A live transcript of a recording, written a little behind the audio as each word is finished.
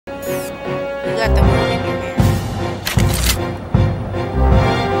got the moon in your hair.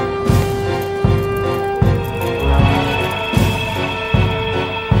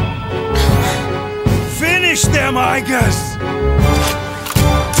 Finish them, I guess!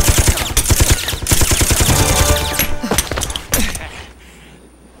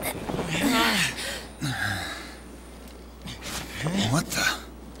 What the?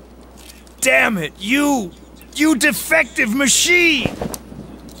 Damn it, you defective machine!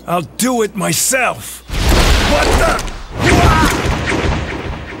 I'll do it myself. What the?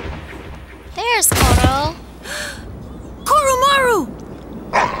 There's Koro. Koromaru!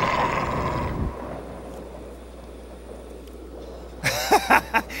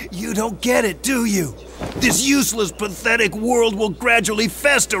 You don't get it, do you? This useless, pathetic world will gradually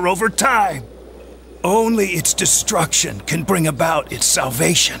fester over time. Only its destruction can bring about its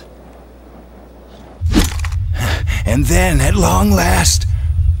salvation. And then, at long last,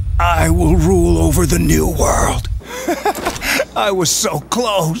 I will rule over the new world. I was so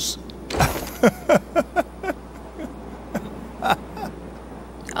close.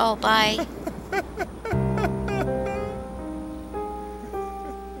 Oh, bye.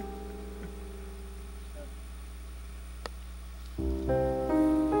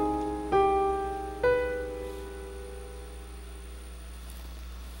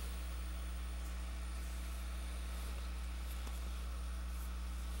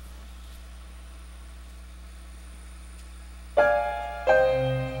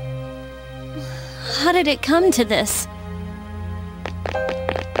 How did it come to this?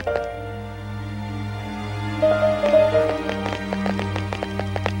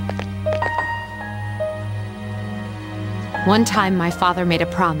 One time my father made a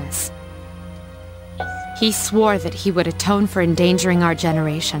promise. He swore that he would atone for endangering our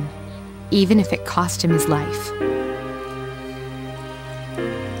generation, even if it cost him his life.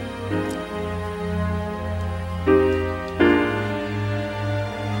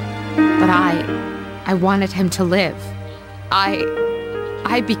 But I wanted him to live.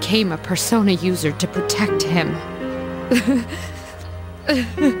 I became a persona user to protect him.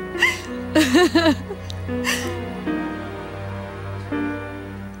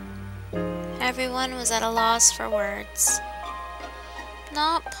 Everyone was at a loss for words.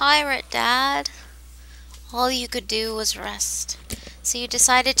 Not pirate, Dad. All you could do was rest, so you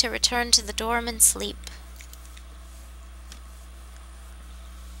decided to return to the dorm and sleep.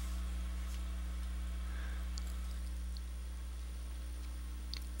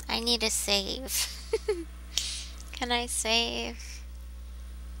 I need a save. Can I save?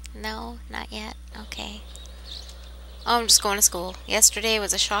 No, not yet. Okay. Oh, I'm just going to school. Yesterday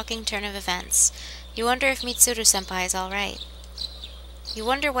was a shocking turn of events. You wonder if Mitsuru-senpai is alright. You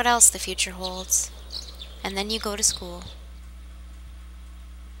wonder what else the future holds. And then you go to school.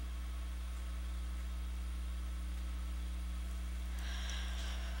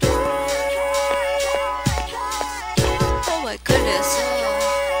 Oh my goodness.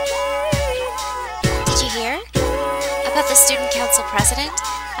 Did you hear? About the student council president?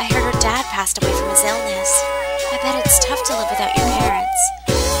 I heard her dad passed away from his illness. I bet it's tough to live without your parents.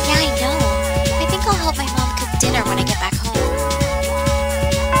 Yeah, I know. I think I'll help my mom cook dinner when I get back home.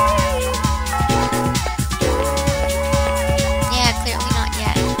 Yeah, clearly not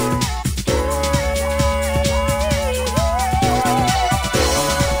yet.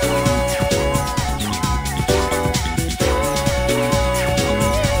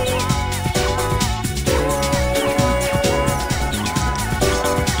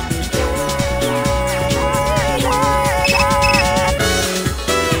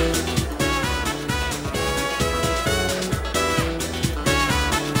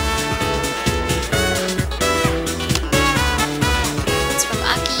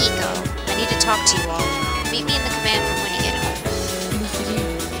 Talk to you all. Meet me in the command room when you get home.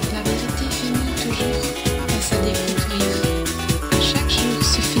 La vérité finit toujours par se découvrir. Chaque jour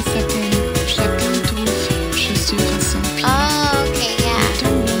suffit sa peine. Chacun trouve chaussure à son pied. Oh, okay, yeah.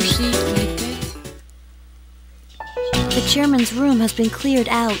 Tant bouger la tête. The chairman's room has been cleared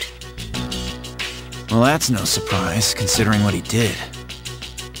out. Well, that's no surprise, considering what he did.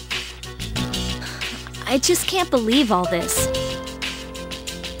 I just can't believe all this.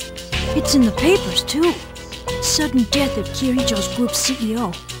 It's in the papers, too. Sudden death of Kirijo's group's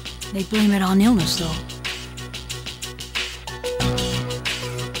CEO. They blame it on illness, though.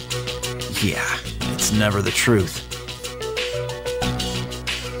 Yeah, it's never the truth.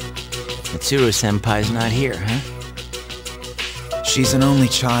 Mitsuru-senpai's not here, huh? She's an only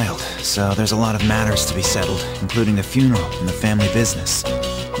child, so there's a lot of matters to be settled, including the funeral and the family business.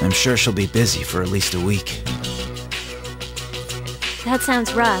 I'm sure she'll be busy for at least a week. That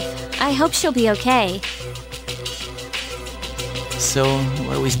sounds rough. I hope she'll be okay. So,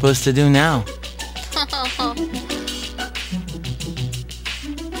 what are we supposed to do now?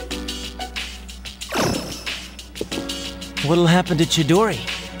 What'll happen to Chidori?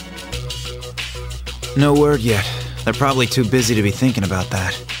 No word yet. They're probably too busy to be thinking about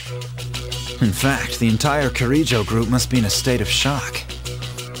that. In fact, the entire Kirijo group must be in a state of shock.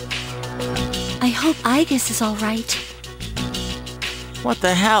 I hope Aigis is alright. What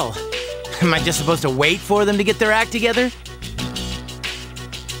the hell? Am I just supposed to wait for them to get their act together?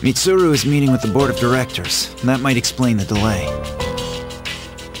 Mitsuru is meeting with the board of directors. That might explain the delay.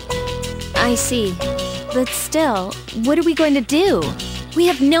 I see. But still, what are we going to do? We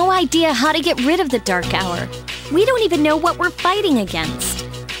have no idea how to get rid of the Dark Hour. We don't even know what we're fighting against.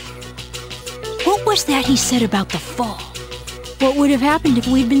 What was that he said about the fall? What would have happened if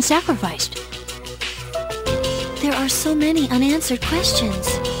we'd been sacrificed? There are so many unanswered questions.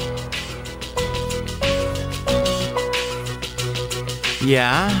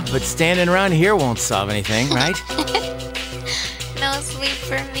 Yeah, but standing around here won't solve anything, right? No sleep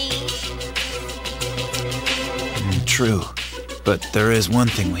for me. True. But there is one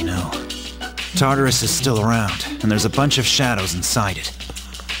thing we know. Tartarus is still around, and there's a bunch of shadows inside it.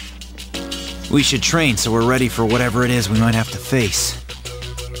 We should train so we're ready for whatever it is we might have to face.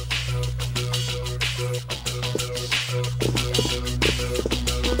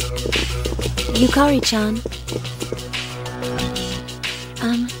 Yukari-chan.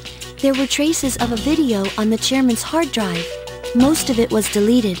 There were traces of a video on the chairman's hard drive. Most of it was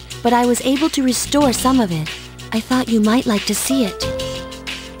deleted, but I was able to restore some of it. I thought you might like to see it.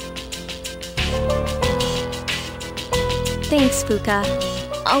 Thanks, Fuka.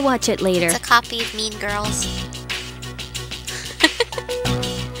 I'll watch it later. It's a copy of Mean Girls.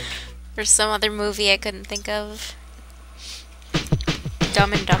 Or some other movie I couldn't think of.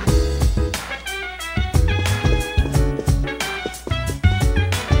 Dumb and Dumber.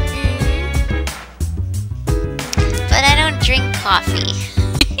 But I don't drink coffee.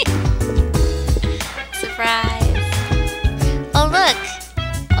 Surprise. Oh look!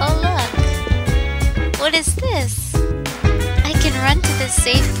 Oh look! What is this? I can run to this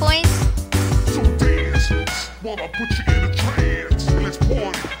safe point? So dance while I put you in a trance. Let's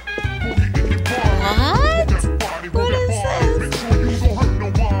party. What? What is this?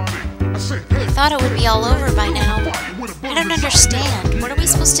 I thought it would be all over by now. I don't understand. What are we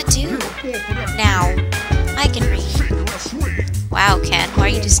supposed to do? Now, I can read. Wow, Ken, why are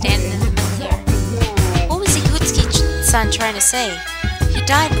you just standing in the middle here? What was Ikutsuki-san trying to say? He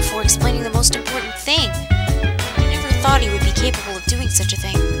died before explaining the most important thing. I never thought he would be capable of doing such a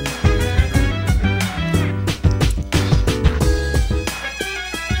thing.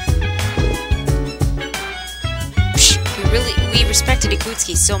 We respected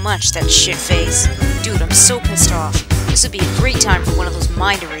Ikutsuki so much, that shit face. Dude, I'm so pissed off. This would be a great time for one of those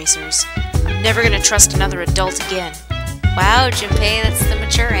mind erasers. I'm never gonna trust another adult again. Wow, Junpei, that's the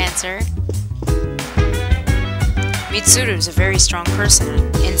mature answer. Mitsuru is a very strong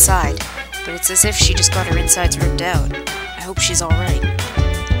person inside, but it's as if she just got her insides ripped out. I hope she's alright.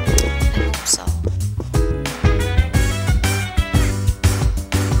 I hope so.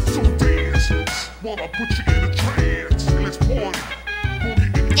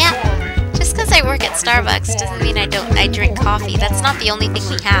 Yeah, just because I work at Starbucks doesn't mean I drink coffee. That's not the only thing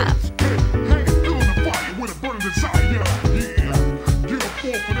we have.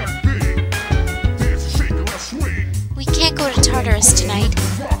 We can't go to Tartarus tonight.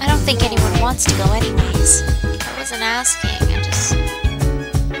 I don't think anyone wants to go anyways. I wasn't asking,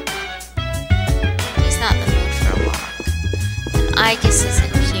 he's not in the mood for a walk. And Aigis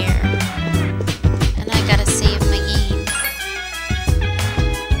isn't here. And I gotta save my game.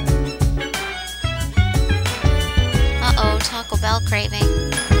 Uh-oh, Taco Bell craving.